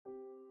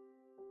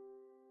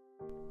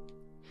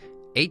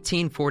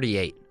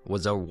1848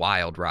 was a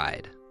wild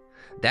ride.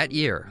 That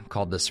year,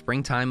 called the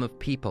Springtime of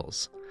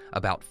Peoples,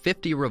 about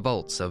 50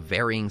 revolts of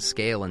varying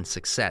scale and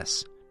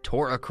success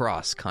tore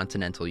across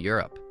continental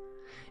Europe.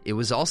 It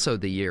was also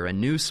the year a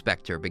new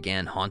specter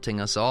began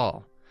haunting us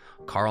all.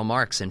 Karl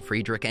Marx and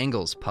Friedrich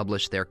Engels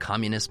published their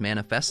Communist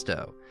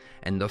Manifesto,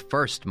 and the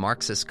first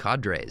Marxist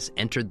cadres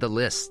entered the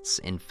lists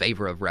in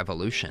favor of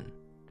revolution.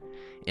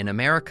 In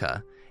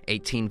America,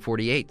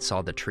 1848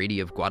 saw the Treaty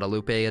of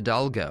Guadalupe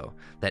Hidalgo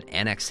that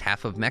annexed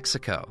half of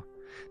Mexico,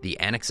 the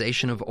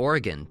annexation of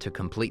Oregon to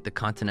complete the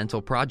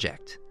Continental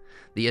Project,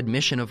 the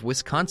admission of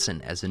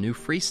Wisconsin as a new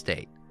free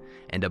state,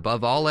 and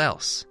above all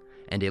else,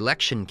 an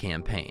election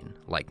campaign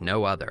like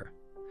no other.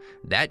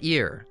 That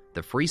year,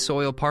 the Free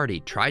Soil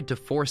Party tried to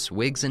force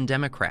Whigs and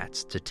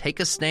Democrats to take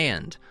a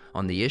stand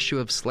on the issue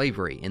of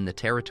slavery in the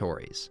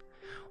territories.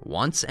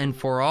 Once and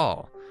for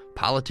all,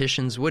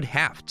 politicians would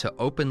have to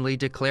openly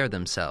declare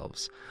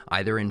themselves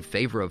either in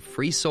favor of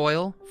free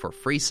soil for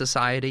free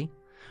society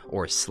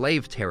or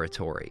slave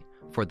territory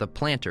for the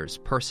planters'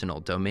 personal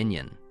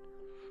dominion.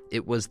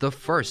 It was the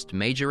first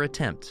major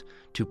attempt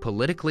to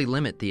politically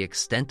limit the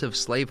extent of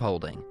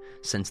slaveholding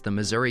since the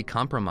Missouri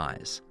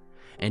Compromise,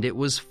 and it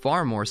was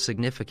far more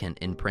significant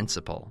in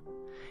principle.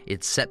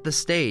 It set the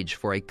stage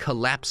for a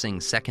collapsing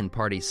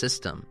second-party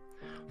system,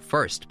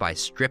 first by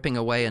stripping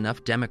away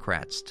enough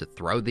Democrats to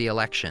throw the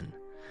election,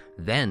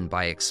 then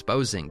by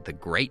exposing the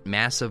great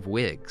mass of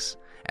Whigs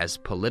as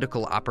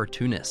political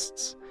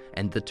opportunists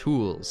and the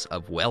tools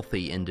of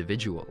wealthy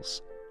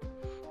individuals.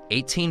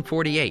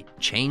 1848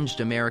 changed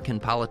American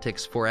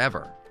politics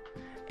forever,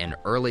 and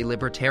early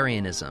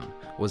libertarianism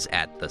was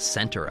at the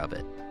center of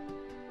it.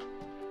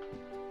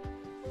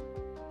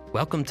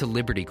 Welcome to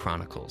Liberty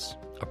Chronicles,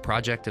 a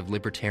project of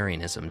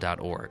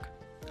libertarianism.org.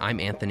 I'm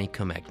Anthony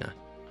Comegna.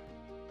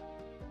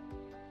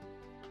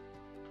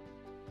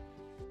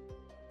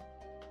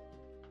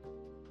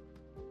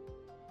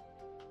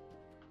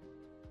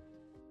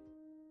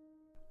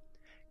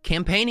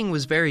 Campaigning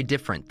was very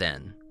different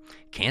then.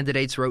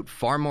 Candidates wrote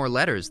far more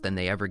letters than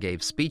they ever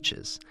gave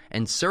speeches,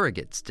 and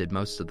surrogates did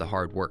most of the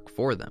hard work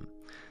for them.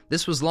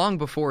 This was long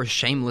before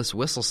shameless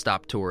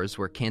whistle-stop tours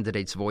where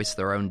candidates voiced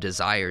their own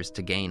desires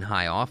to gain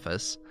high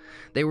office.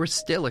 They were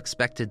still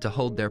expected to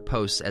hold their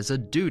posts as a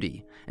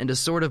duty and a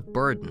sort of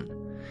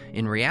burden.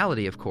 In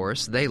reality, of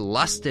course, they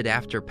lusted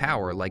after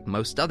power like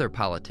most other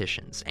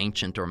politicians,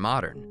 ancient or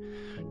modern.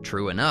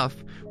 True enough,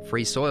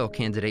 Free Soil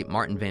candidate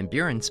Martin Van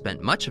Buren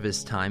spent much of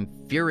his time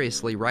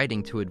furiously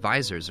writing to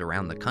advisors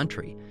around the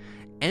country,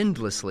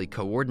 endlessly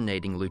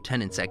coordinating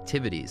lieutenants'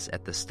 activities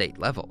at the state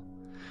level.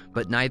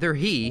 But neither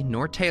he,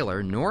 nor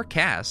Taylor, nor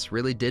Cass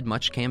really did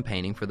much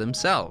campaigning for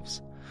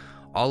themselves.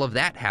 All of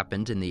that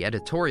happened in the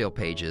editorial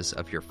pages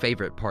of your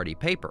favorite party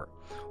paper,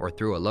 or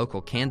through a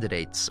local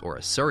candidate's or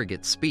a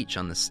surrogate's speech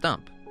on the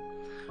stump.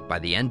 By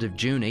the end of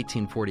June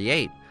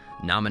 1848,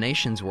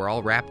 nominations were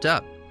all wrapped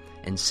up,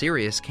 and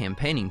serious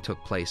campaigning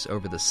took place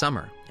over the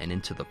summer and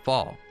into the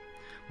fall.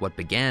 What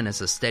began as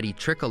a steady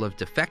trickle of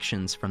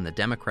defections from the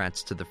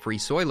Democrats to the Free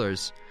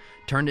Soilers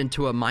turned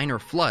into a minor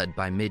flood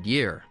by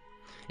mid-year.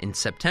 In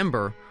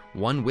September,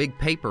 one Whig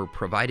paper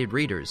provided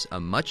readers a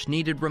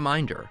much-needed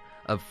reminder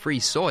of Free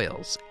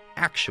Soil's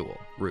actual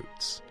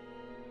roots.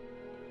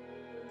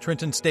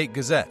 Trenton State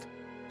Gazette,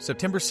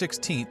 September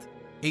 16,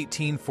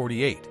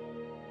 1848.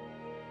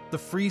 The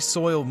Free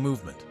Soil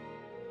Movement.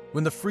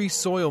 When the Free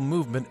Soil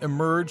Movement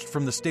emerged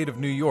from the state of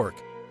New York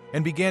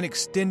and began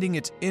extending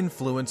its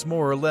influence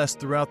more or less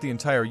throughout the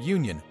entire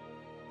Union,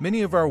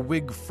 many of our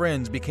Whig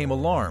friends became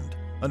alarmed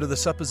under the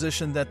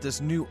supposition that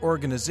this new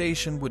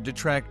organization would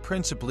detract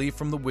principally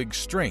from the Whig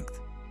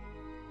strength.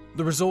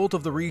 The result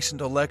of the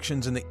recent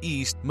elections in the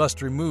East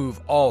must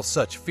remove all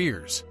such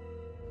fears.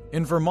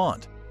 In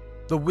Vermont,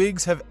 the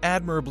Whigs have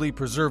admirably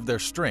preserved their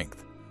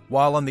strength,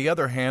 while on the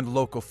other hand,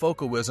 local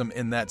focalism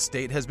in that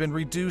state has been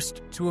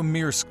reduced to a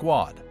mere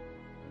squad.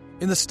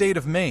 In the state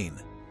of Maine,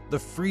 the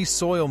Free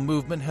Soil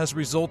movement has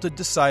resulted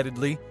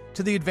decidedly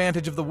to the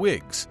advantage of the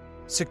Whigs,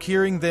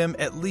 securing them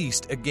at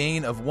least a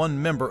gain of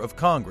one member of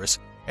Congress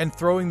and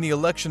throwing the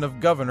election of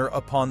governor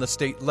upon the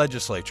state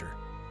legislature.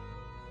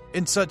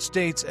 In such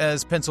states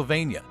as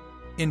Pennsylvania,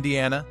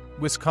 Indiana,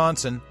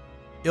 Wisconsin,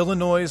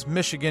 Illinois,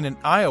 Michigan, and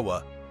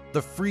Iowa,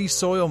 the Free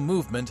Soil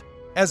movement,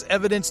 as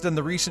evidenced in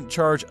the recent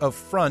charge of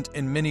front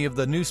in many of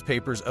the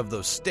newspapers of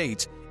those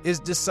states, is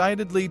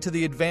decidedly to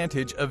the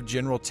advantage of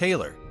General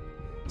Taylor.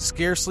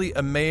 Scarcely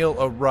a mail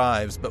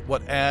arrives but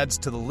what adds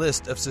to the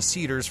list of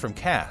seceders from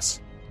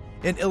Cass.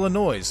 In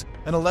Illinois,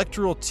 an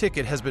electoral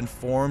ticket has been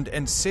formed,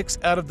 and 6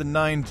 out of the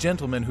 9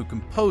 gentlemen who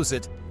compose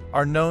it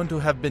are known to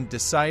have been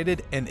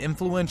decided and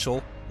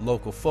influential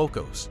local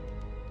focos.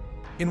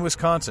 In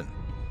Wisconsin,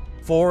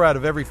 4 out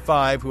of every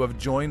 5 who have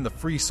joined the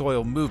Free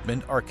Soil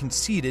movement are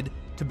conceded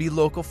to be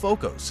local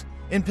focos.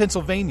 In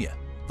Pennsylvania,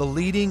 the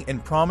leading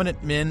and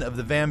prominent men of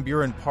the Van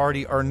Buren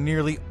Party are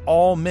nearly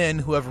all men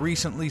who have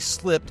recently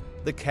slipped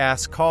the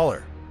Cass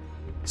collar.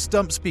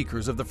 Stump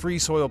speakers of the Free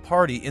Soil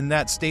Party in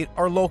that state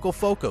are local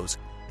focos,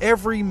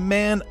 every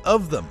man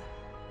of them.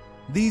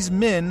 These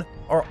men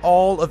are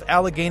all of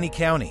Allegheny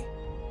County.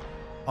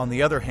 On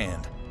the other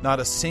hand, not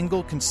a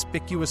single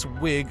conspicuous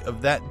Whig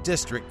of that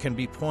district can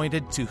be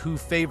pointed to who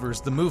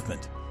favors the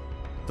movement.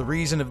 The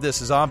reason of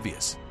this is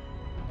obvious.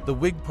 The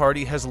Whig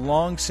Party has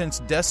long since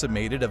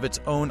decimated of its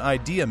own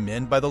idea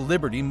men by the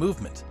Liberty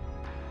Movement.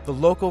 The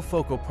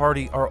Locofoco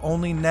Party are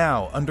only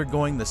now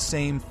undergoing the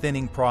same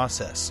thinning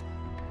process.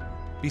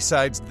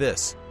 Besides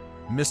this,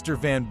 Mr.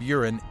 Van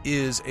Buren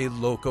is a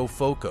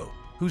Locofoco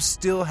who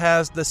still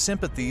has the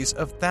sympathies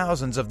of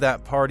thousands of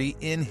that party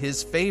in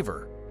his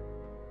favor,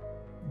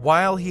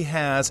 while he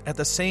has at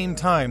the same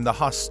time the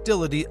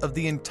hostility of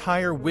the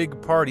entire Whig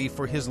Party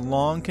for his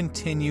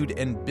long-continued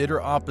and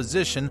bitter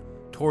opposition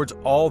towards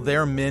all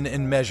their men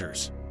and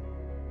measures.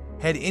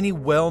 Had any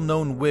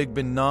well-known Whig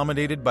been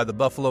nominated by the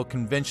Buffalo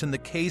Convention, the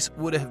case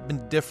would have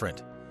been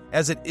different.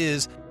 As it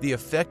is, the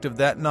effect of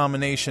that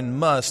nomination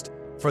must,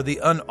 for the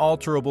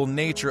unalterable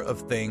nature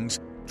of things,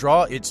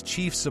 draw its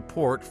chief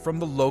support from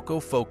the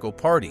Locofoco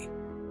Party.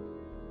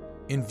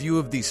 In view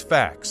of these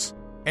facts,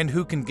 and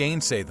who can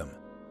gainsay them,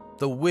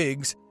 the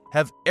Whigs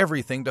have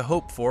everything to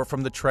hope for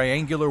from the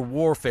triangular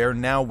warfare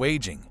now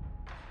waging.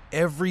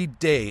 Every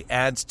day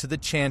adds to the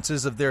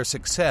chances of their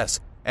success,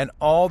 and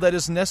all that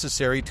is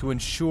necessary to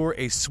ensure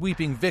a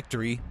sweeping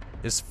victory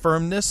is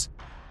firmness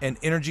and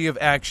energy of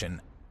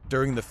action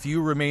during the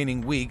few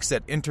remaining weeks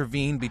that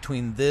intervene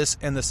between this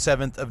and the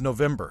 7th of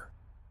November.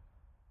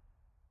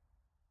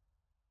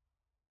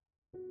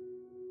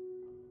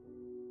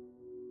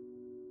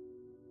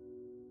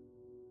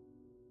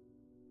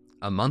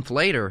 A month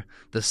later,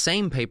 the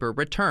same paper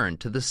returned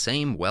to the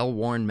same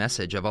well-worn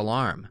message of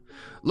alarm.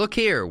 Look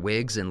here,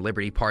 Whigs and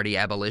Liberty Party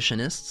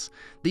abolitionists.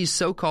 These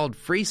so-called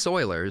Free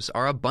Soilers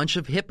are a bunch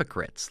of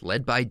hypocrites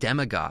led by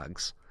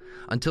demagogues.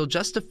 Until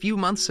just a few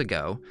months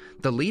ago,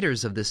 the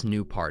leaders of this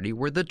new party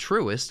were the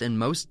truest and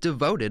most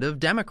devoted of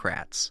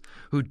Democrats,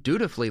 who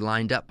dutifully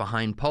lined up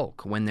behind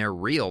Polk when their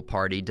real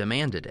party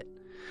demanded it.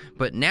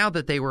 But now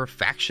that they were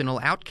factional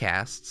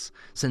outcasts,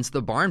 since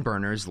the barn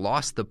burners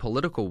lost the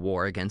political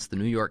war against the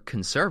New York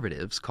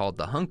conservatives called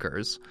the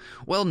Hunkers,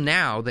 well,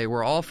 now they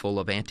were all full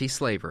of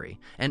anti-slavery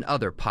and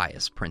other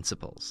pious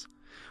principles.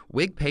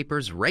 Whig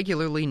papers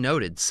regularly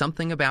noted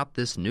something about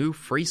this new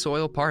Free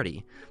Soil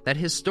Party that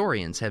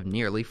historians have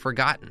nearly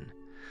forgotten.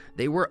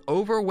 They were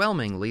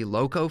overwhelmingly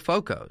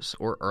Locofocos,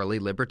 or early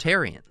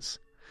libertarians.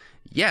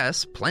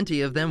 Yes,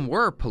 plenty of them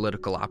were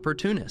political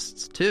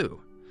opportunists,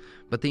 too.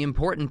 But the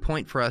important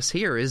point for us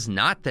here is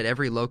not that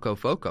every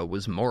Locofoco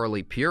was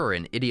morally pure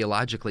and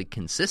ideologically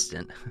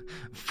consistent.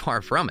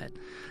 Far from it.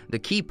 The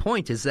key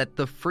point is that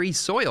the Free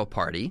Soil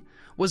Party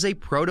was a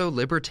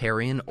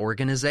proto-libertarian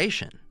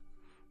organization.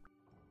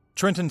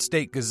 Trenton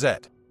State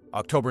Gazette,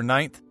 October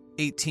 9th,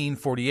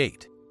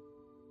 1848.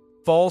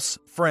 False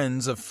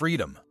Friends of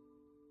Freedom.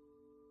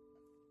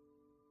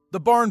 The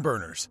barn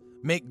burners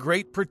make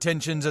great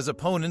pretensions as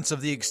opponents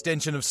of the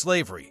extension of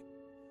slavery.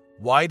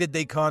 Why did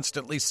they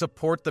constantly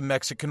support the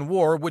Mexican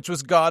War, which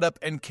was got up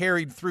and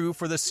carried through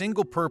for the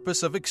single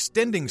purpose of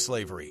extending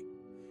slavery?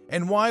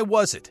 And why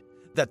was it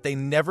that they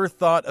never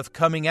thought of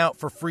coming out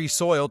for free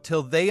soil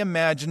till they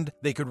imagined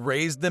they could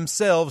raise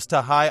themselves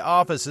to high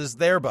offices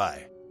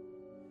thereby?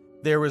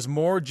 There was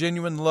more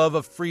genuine love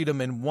of freedom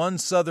in one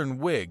Southern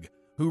Whig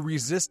who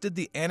resisted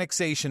the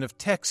annexation of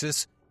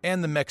Texas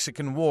and the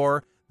Mexican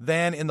War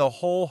than in the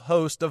whole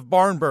host of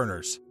barn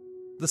burners.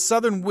 The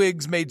Southern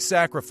Whigs made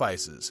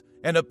sacrifices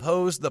and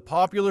opposed the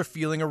popular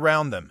feeling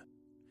around them,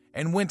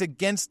 and went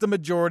against the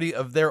majority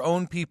of their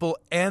own people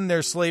and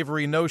their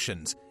slavery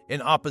notions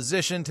in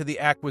opposition to the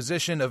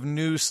acquisition of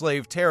new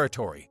slave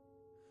territory.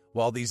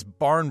 While these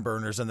barn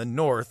burners in the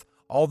North,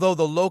 although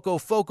the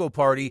Locofoco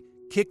Party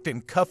kicked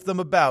and cuffed them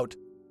about,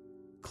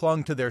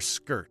 clung to their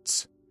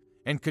skirts,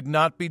 and could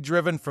not be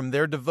driven from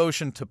their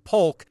devotion to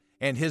Polk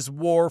and his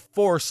war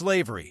for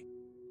slavery.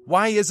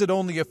 Why is it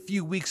only a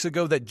few weeks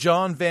ago that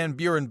John Van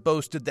Buren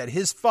boasted that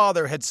his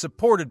father had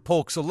supported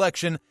Polk's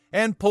election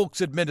and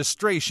Polk's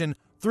administration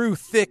through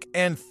thick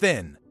and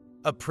thin?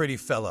 A pretty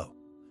fellow.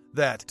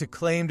 That to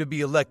claim to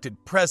be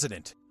elected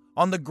president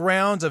on the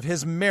grounds of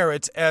his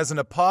merits as an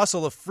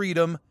apostle of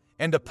freedom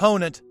and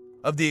opponent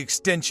of the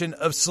extension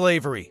of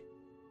slavery.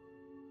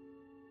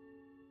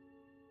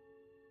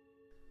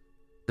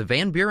 The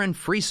Van Buren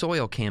Free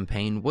Soil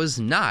campaign was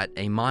not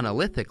a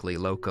monolithically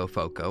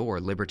Locofoco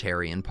or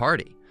libertarian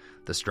party.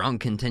 The strong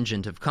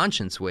contingent of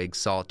conscience Whigs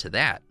saw to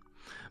that.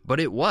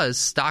 But it was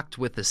stocked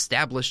with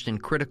established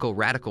and critical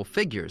radical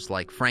figures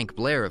like Frank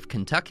Blair of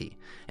Kentucky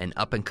and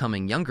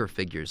up-and-coming younger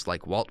figures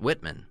like Walt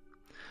Whitman.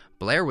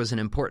 Blair was an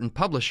important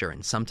publisher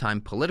and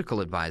sometime political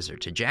advisor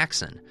to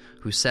Jackson,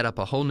 who set up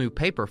a whole new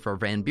paper for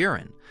Van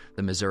Buren,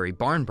 the Missouri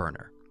Barn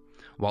Burner.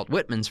 Walt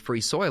Whitman's Free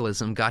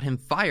Soilism got him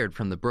fired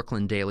from the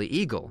Brooklyn Daily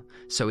Eagle,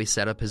 so he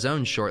set up his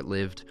own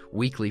short-lived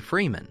Weekly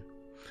Freeman.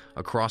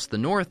 Across the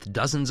North,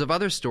 dozens of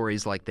other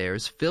stories like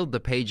theirs filled the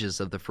pages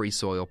of the Free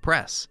Soil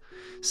Press.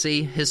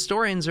 See,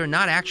 historians are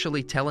not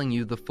actually telling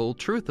you the full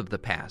truth of the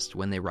past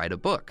when they write a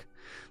book.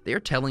 They're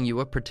telling you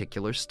a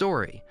particular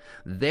story,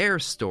 their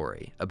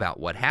story about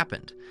what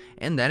happened,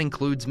 and that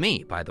includes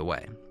me, by the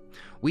way.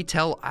 We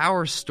tell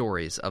our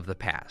stories of the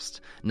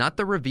past, not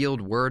the revealed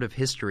word of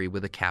history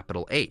with a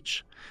capital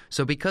H.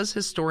 So because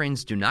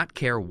historians do not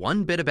care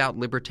one bit about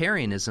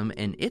libertarianism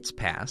and its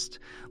past,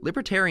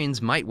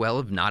 libertarians might well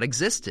have not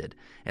existed,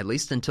 at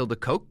least until the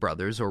Koch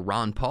brothers or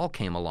Ron Paul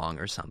came along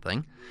or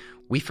something.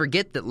 We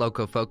forget that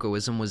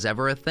Locofocoism was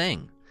ever a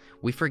thing.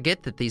 We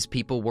forget that these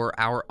people were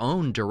our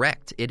own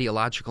direct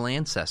ideological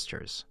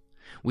ancestors.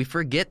 We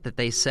forget that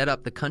they set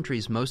up the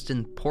country's most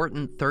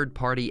important third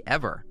party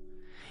ever.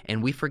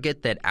 And we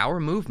forget that our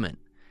movement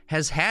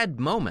has had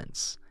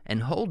moments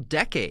and whole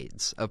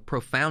decades of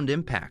profound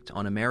impact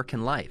on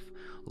American life,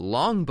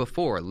 long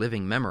before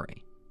living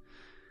memory.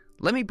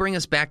 Let me bring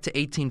us back to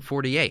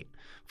 1848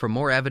 for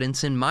more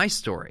evidence in my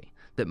story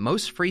that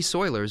most Free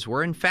Soilers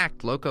were in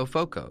fact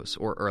Locofocos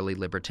or early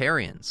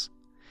libertarians.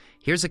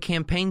 Here's a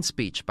campaign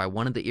speech by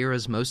one of the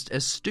era's most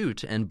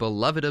astute and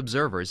beloved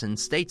observers and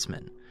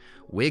statesmen,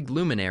 Whig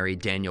luminary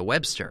Daniel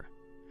Webster.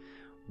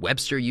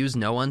 Webster used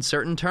no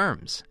uncertain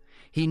terms.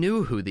 He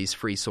knew who these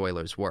Free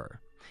Soilers were.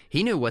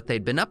 He knew what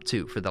they'd been up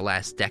to for the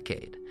last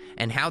decade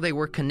and how they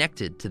were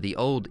connected to the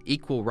old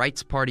Equal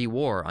Rights Party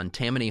war on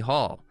Tammany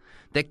Hall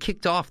that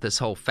kicked off this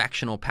whole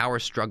factional power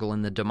struggle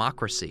in the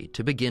democracy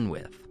to begin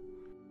with.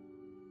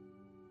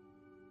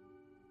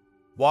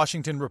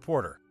 Washington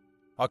Reporter,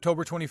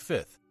 October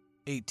 25th,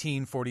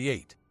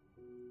 1848.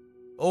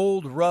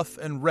 Old Rough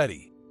and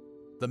Ready,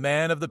 the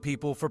man of the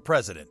people for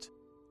president.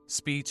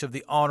 Speech of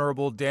the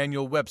Honorable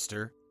Daniel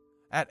Webster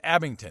at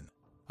Abington,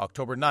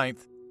 October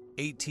 9th,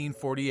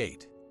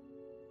 1848.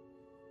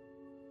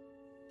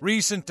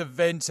 Recent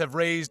events have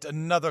raised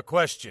another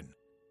question,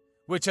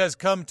 which has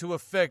come to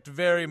affect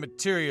very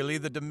materially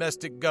the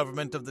domestic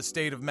government of the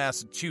state of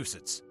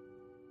Massachusetts.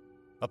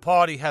 A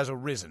party has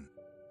arisen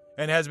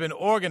and has been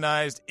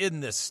organized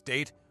in this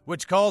state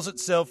which calls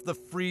itself the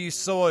Free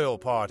Soil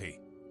Party.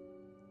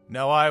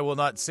 Now, I will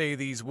not say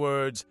these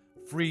words,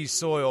 Free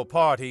Soil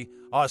Party,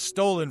 are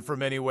stolen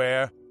from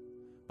anywhere,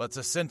 but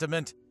the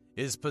sentiment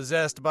is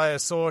possessed by a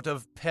sort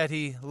of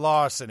petty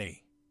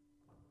larceny.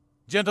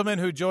 Gentlemen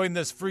who join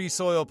this Free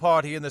Soil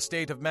Party in the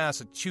state of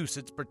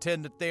Massachusetts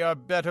pretend that they are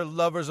better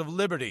lovers of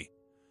liberty,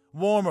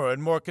 warmer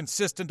and more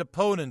consistent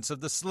opponents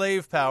of the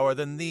slave power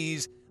than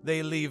these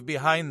they leave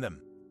behind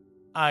them.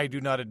 I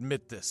do not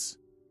admit this.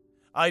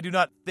 I do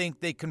not think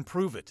they can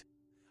prove it.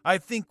 I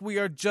think we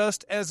are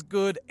just as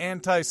good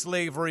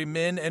anti-slavery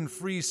men and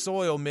free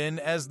soil men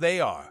as they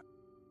are,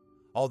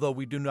 although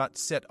we do not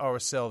set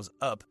ourselves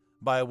up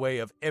by way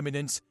of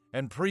eminence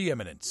and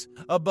preeminence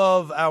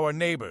above our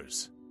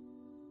neighbors.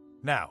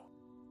 Now,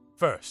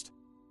 first,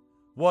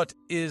 what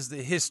is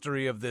the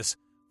history of this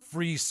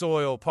Free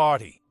Soil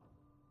Party?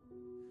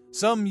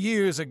 Some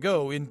years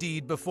ago,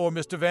 indeed before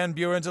Mr. Van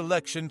Buren's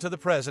election to the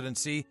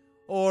presidency,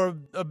 or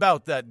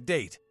about that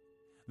date,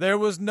 there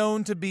was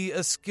known to be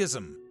a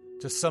schism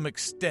to some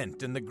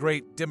extent in the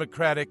great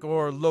Democratic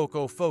or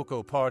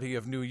Locofoco Party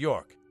of New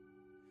York.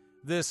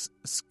 This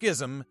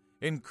schism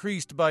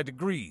increased by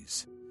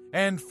degrees,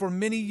 and for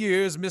many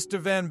years Mr.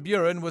 Van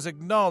Buren was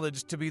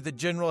acknowledged to be the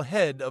general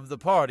head of the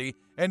party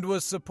and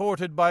was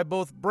supported by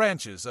both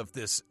branches of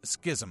this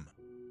schism.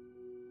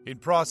 In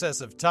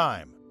process of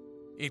time,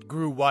 it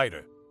grew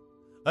wider,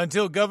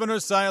 until Governor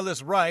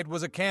Silas Wright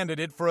was a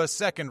candidate for a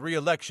second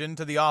re-election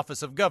to the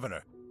office of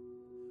governor,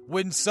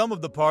 when some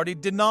of the party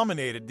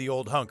denominated the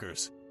old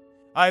hunkers,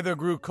 either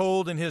grew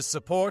cold in his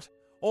support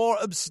or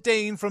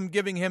abstained from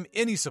giving him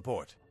any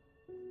support.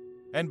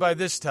 And by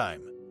this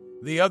time,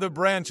 the other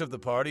branch of the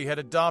party had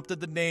adopted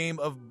the name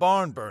of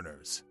Barn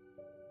Burners.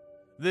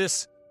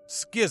 This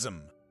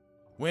schism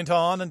went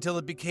on until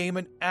it became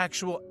an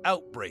actual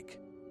outbreak.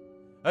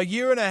 A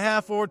year and a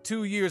half or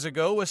 2 years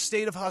ago, a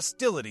state of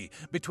hostility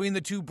between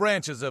the two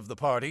branches of the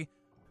party,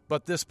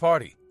 but this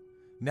party,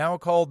 now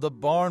called the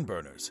Barn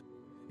Burners,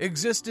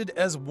 existed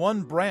as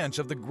one branch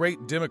of the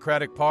great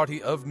Democratic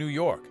Party of New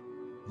York,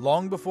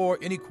 long before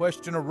any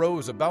question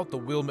arose about the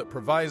Wilmot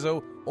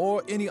Proviso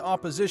or any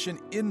opposition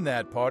in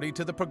that party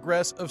to the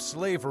progress of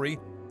slavery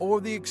or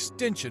the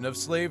extension of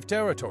slave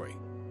territory.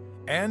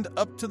 And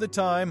up to the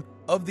time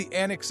of the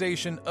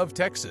annexation of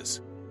Texas,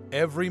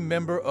 every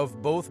member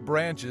of both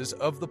branches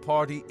of the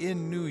party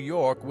in New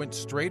York went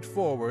straight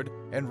forward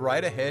and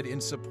right ahead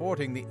in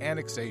supporting the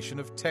annexation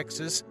of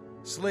Texas,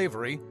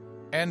 slavery,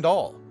 and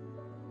all.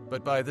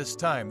 But by this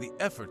time, the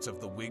efforts of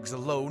the Whigs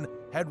alone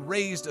had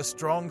raised a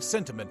strong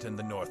sentiment in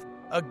the North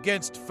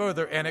against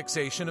further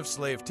annexation of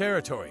slave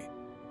territory.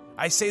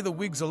 I say the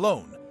Whigs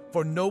alone,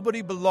 for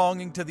nobody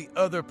belonging to the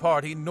other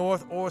party,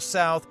 North or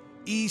South,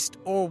 East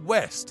or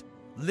West,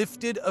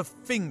 lifted a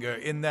finger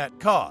in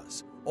that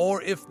cause,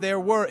 or if there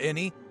were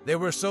any, they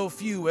were so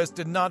few as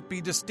to not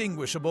be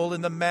distinguishable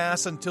in the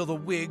mass until the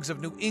Whigs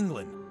of New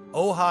England,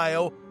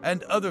 Ohio,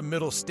 and other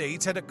middle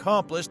states had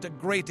accomplished a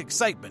great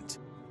excitement,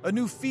 a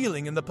new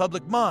feeling in the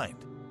public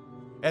mind.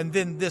 And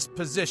then this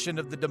position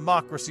of the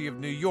democracy of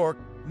New York,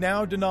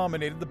 now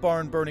denominated the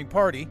Barn Burning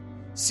Party,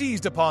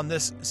 seized upon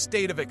this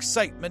state of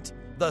excitement,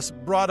 thus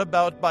brought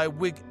about by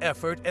Whig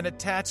effort, and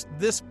attached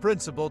this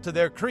principle to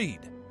their creed,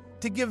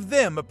 to give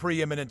them a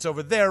preeminence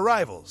over their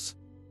rivals.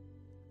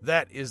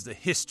 That is the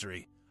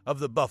history of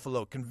the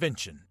Buffalo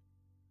Convention.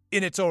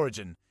 In its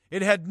origin,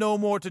 it had no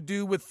more to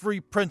do with free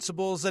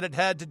principles than it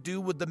had to do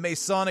with the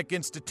Masonic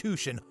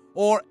institution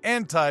or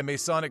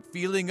anti-Masonic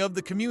feeling of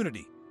the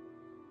community.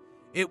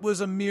 It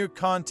was a mere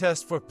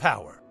contest for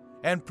power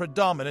and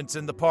predominance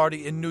in the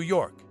party in New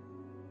York.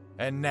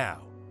 And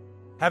now,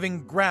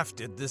 having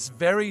grafted this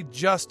very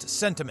just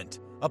sentiment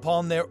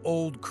upon their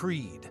old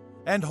creed,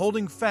 and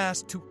holding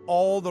fast to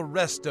all the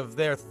rest of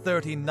their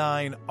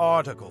 39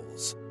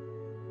 articles,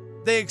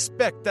 they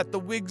expect that the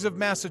Whigs of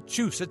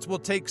Massachusetts will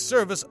take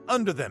service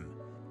under them,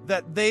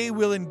 that they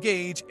will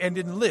engage and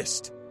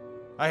enlist,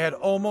 I had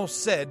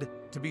almost said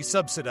to be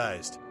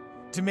subsidized,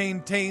 to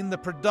maintain the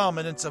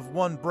predominance of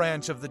one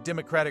branch of the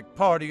Democratic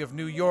Party of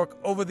New York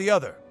over the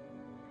other.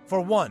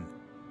 For one,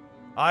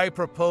 I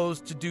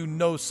propose to do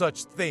no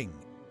such thing.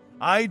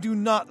 I do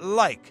not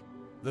like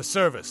the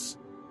service.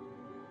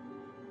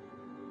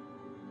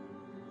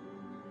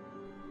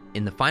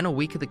 In the final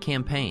week of the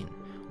campaign,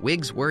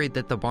 Whigs worried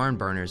that the barn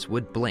burners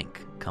would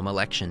blink come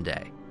Election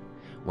Day.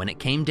 When it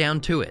came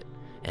down to it,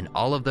 and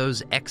all of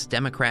those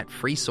ex-Democrat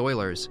free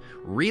soilers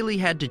really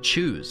had to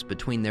choose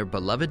between their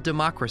beloved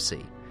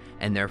democracy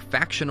and their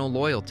factional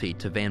loyalty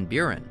to Van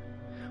Buren,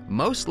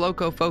 most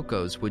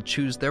Locofocos would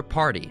choose their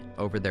party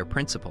over their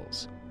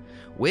principles.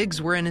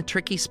 Whigs were in a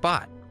tricky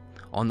spot.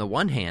 On the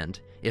one hand,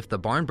 if the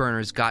barn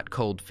burners got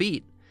cold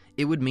feet,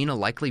 it would mean a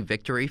likely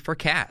victory for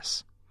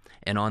Cass.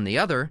 And on the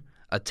other,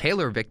 a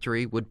Taylor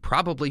victory would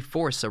probably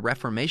force a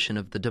reformation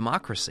of the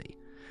democracy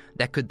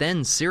that could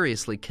then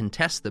seriously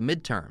contest the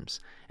midterms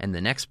and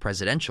the next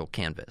presidential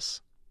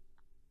canvass.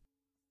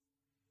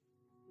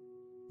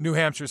 New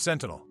Hampshire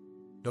Sentinel,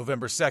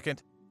 November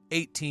 2nd,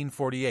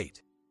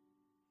 1848.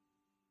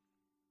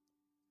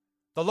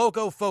 The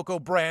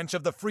Locofoco branch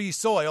of the Free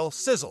Soil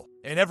sizzle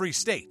in every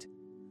state,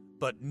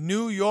 but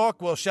New York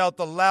will shout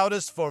the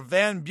loudest for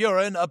Van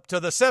Buren up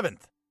to the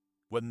 7th,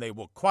 when they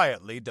will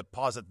quietly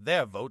deposit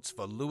their votes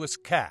for Lewis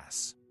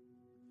Cass.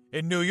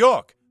 In New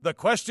York, the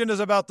question is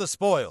about the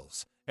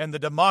spoils, and the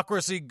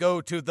democracy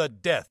go to the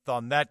death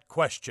on that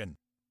question.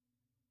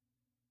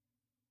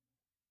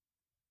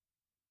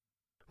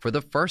 For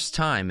the first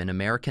time in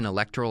American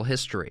electoral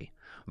history,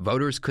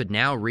 voters could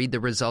now read the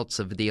results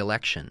of the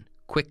election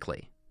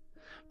quickly.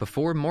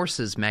 Before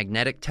Morse's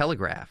magnetic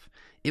telegraph,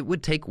 it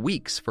would take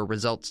weeks for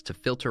results to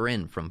filter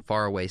in from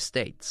faraway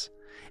states.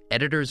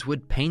 Editors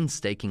would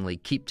painstakingly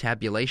keep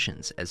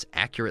tabulations as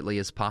accurately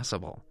as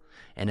possible,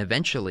 and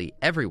eventually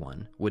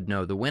everyone would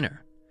know the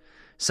winner.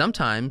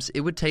 Sometimes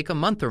it would take a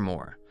month or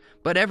more,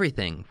 but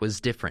everything was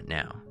different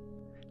now.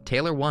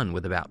 Taylor won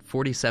with about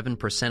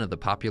 47% of the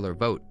popular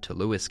vote to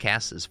Lewis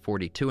Cass's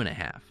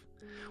 42.5%,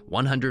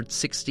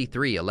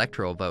 163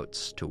 electoral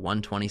votes to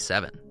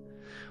 127.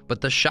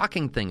 But the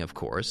shocking thing, of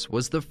course,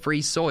 was the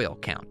Free Soil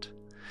count.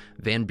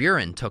 Van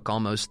Buren took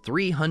almost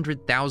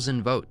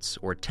 300,000 votes,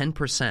 or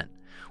 10%,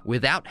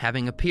 without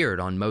having appeared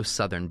on most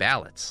Southern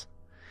ballots.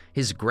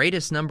 His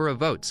greatest number of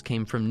votes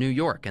came from New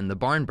York and the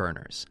barn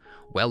burners,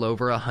 well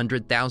over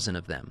 100,000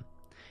 of them.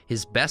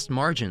 His best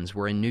margins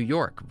were in New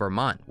York,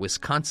 Vermont,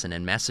 Wisconsin,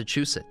 and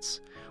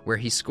Massachusetts, where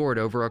he scored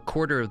over a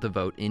quarter of the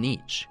vote in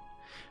each.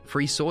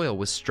 Free Soil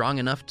was strong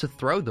enough to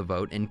throw the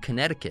vote in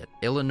Connecticut,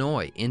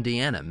 Illinois,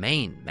 Indiana,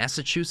 Maine,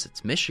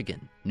 Massachusetts,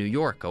 Michigan, New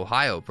York,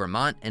 Ohio,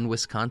 Vermont, and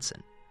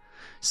Wisconsin.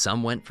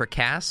 Some went for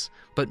Cass,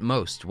 but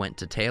most went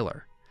to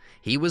Taylor.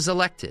 He was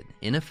elected,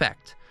 in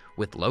effect,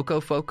 with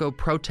Locofoco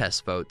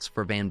protest votes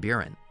for Van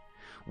Buren.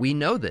 We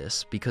know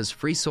this because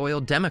Free Soil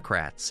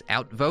Democrats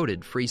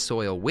outvoted Free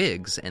Soil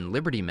Whigs and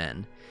Liberty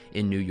Men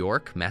in New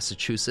York,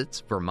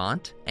 Massachusetts,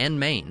 Vermont, and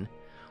Maine,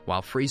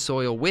 while Free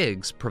Soil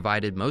Whigs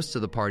provided most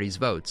of the party's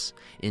votes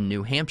in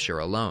New Hampshire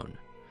alone.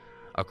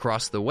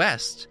 Across the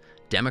West,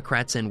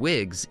 Democrats and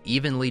Whigs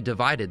evenly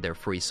divided their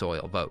Free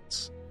Soil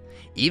votes.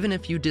 Even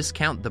if you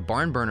discount the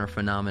barn burner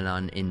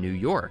phenomenon in New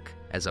York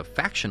as a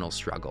factional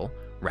struggle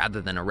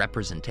rather than a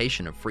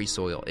representation of Free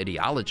Soil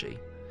ideology,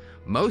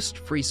 most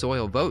Free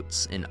Soil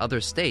votes in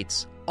other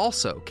states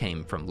also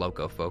came from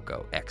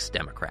Locofoco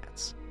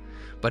ex-Democrats.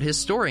 But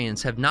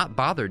historians have not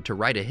bothered to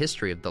write a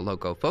history of the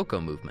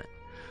Locofoco movement,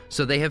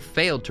 so they have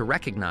failed to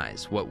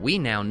recognize what we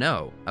now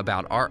know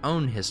about our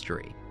own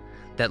history,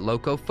 that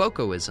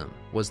Locofocoism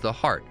was the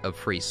heart of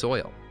Free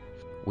Soil.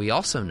 We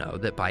also know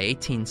that by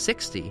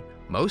 1860,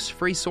 most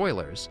Free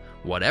Soilers,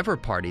 whatever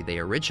party they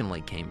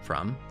originally came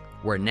from,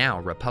 were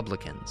now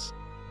Republicans.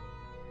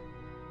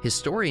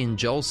 Historian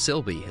Joel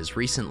Silby has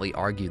recently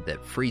argued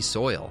that Free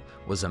Soil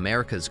was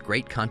America's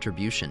great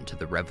contribution to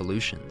the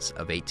revolutions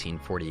of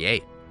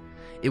 1848.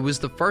 It was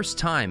the first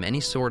time any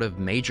sort of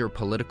major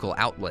political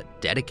outlet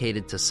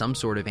dedicated to some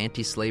sort of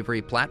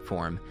anti-slavery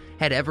platform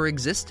had ever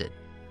existed.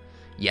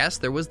 Yes,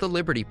 there was the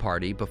Liberty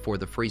Party before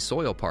the Free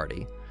Soil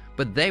Party,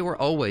 but they were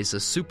always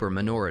a super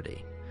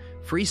minority.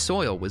 Free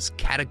Soil was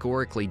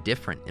categorically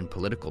different in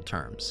political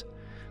terms.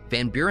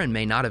 Van Buren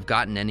may not have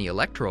gotten any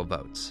electoral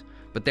votes,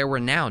 but there were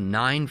now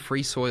 9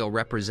 Free Soil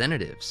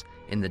representatives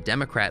in the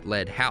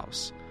Democrat-led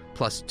House,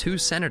 plus 2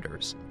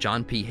 senators,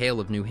 John P. Hale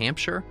of New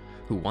Hampshire,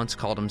 who once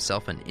called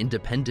himself an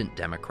independent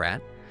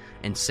Democrat,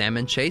 and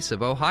Salmon Chase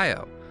of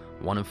Ohio,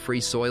 one of Free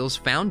Soil's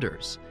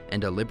founders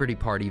and a Liberty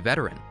Party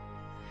veteran.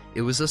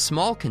 It was a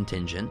small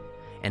contingent,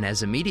 and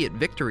as immediate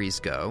victories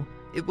go,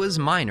 it was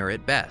minor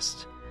at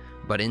best.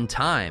 But in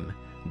time,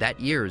 that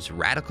year's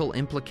radical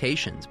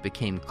implications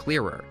became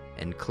clearer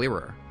and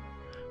clearer.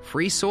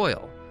 Free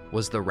Soil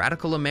was the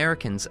radical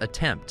Americans'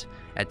 attempt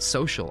at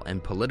social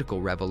and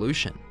political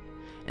revolution,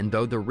 and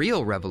though the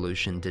real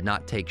revolution did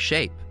not take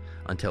shape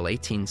until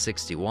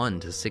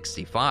 1861 to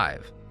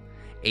 65,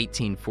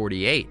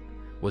 1848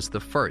 was the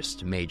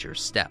first major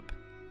step.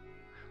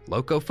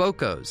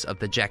 Locofocos of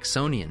the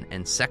Jacksonian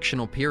and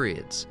sectional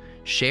periods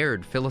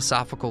shared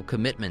philosophical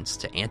commitments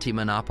to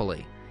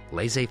anti-monopoly,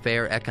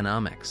 laissez-faire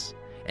economics,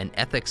 an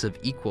ethics of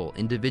equal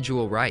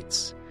individual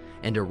rights,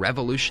 and a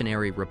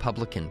revolutionary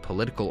Republican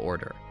political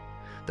order.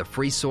 The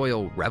Free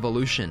Soil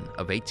Revolution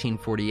of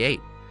 1848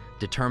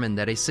 determined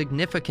that a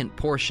significant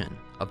portion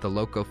of the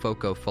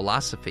Locofoco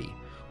philosophy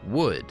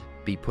would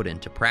be put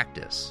into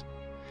practice.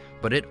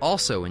 But it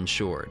also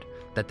ensured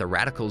that the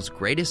radicals'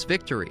 greatest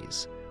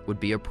victories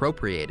would be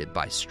appropriated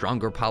by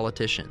stronger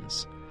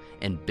politicians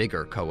and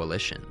bigger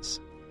coalitions.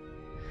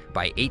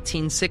 By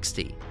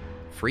 1860,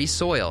 Free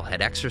Soil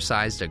had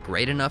exercised a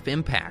great enough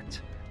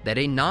impact that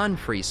a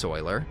non-Free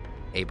Soiler,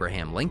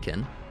 Abraham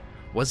Lincoln,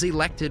 was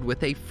elected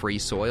with a Free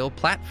Soil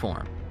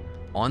platform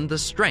on the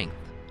strength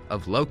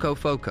of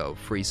Locofoco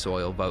Free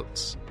Soil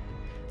votes.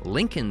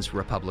 Lincoln's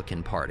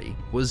Republican Party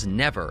was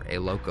never a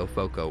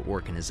Locofoco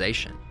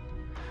organization,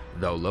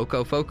 though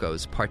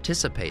Locofocos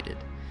participated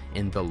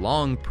in the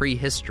long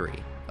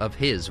prehistory of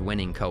his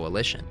winning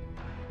coalition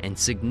and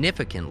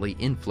significantly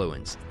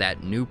influenced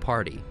that new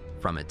party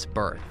from its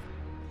birth.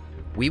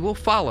 We will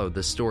follow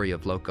the story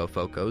of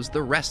Locofocos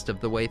the rest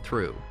of the way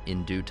through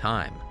in due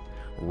time,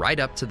 right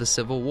up to the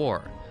Civil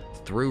War,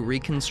 through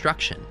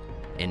Reconstruction,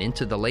 and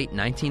into the late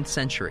 19th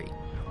century,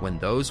 when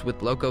those with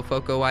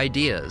Locofoco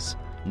ideas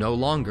no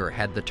longer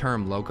had the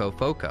term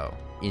Locofoco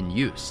in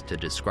use to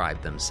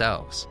describe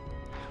themselves.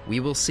 We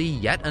will see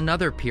yet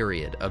another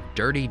period of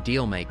dirty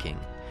deal-making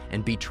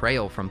and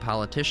betrayal from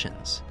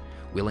politicians.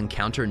 We'll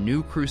encounter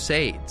new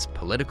crusades,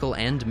 political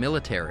and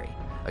military,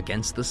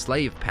 against the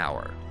slave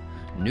power,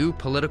 new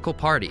political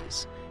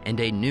parties, and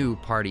a new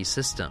party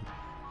system.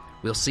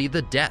 We'll see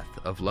the death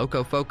of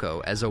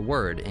Locofoco as a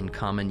word in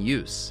common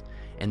use,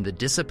 and the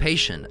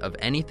dissipation of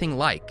anything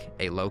like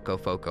a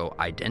Locofoco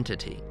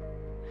identity.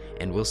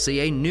 And we'll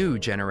see a new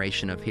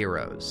generation of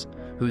heroes,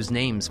 whose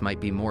names might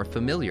be more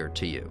familiar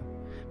to you,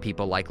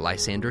 people like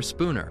Lysander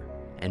Spooner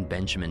and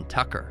Benjamin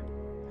Tucker.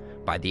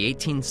 By the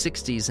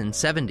 1860s and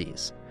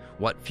 70s,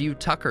 what few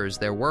Tuckers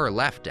there were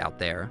left out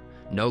there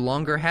no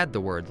longer had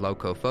the word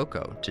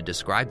Locofoco to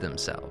describe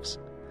themselves.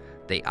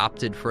 They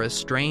opted for a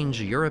strange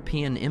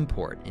European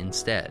import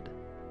instead: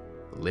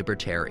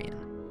 libertarian.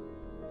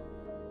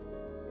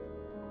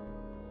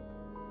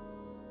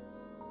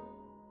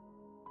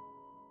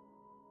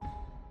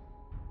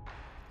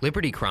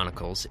 Liberty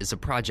Chronicles is a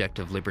project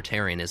of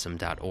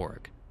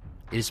libertarianism.org.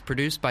 It is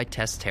produced by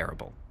Tess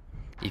Terrible.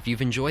 If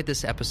you've enjoyed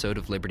this episode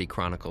of Liberty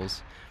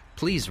Chronicles,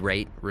 please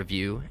rate,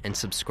 review, and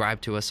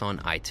subscribe to us on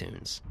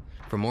iTunes.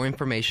 For more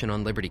information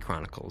on Liberty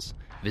Chronicles,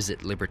 visit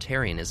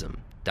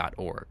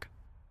libertarianism.org.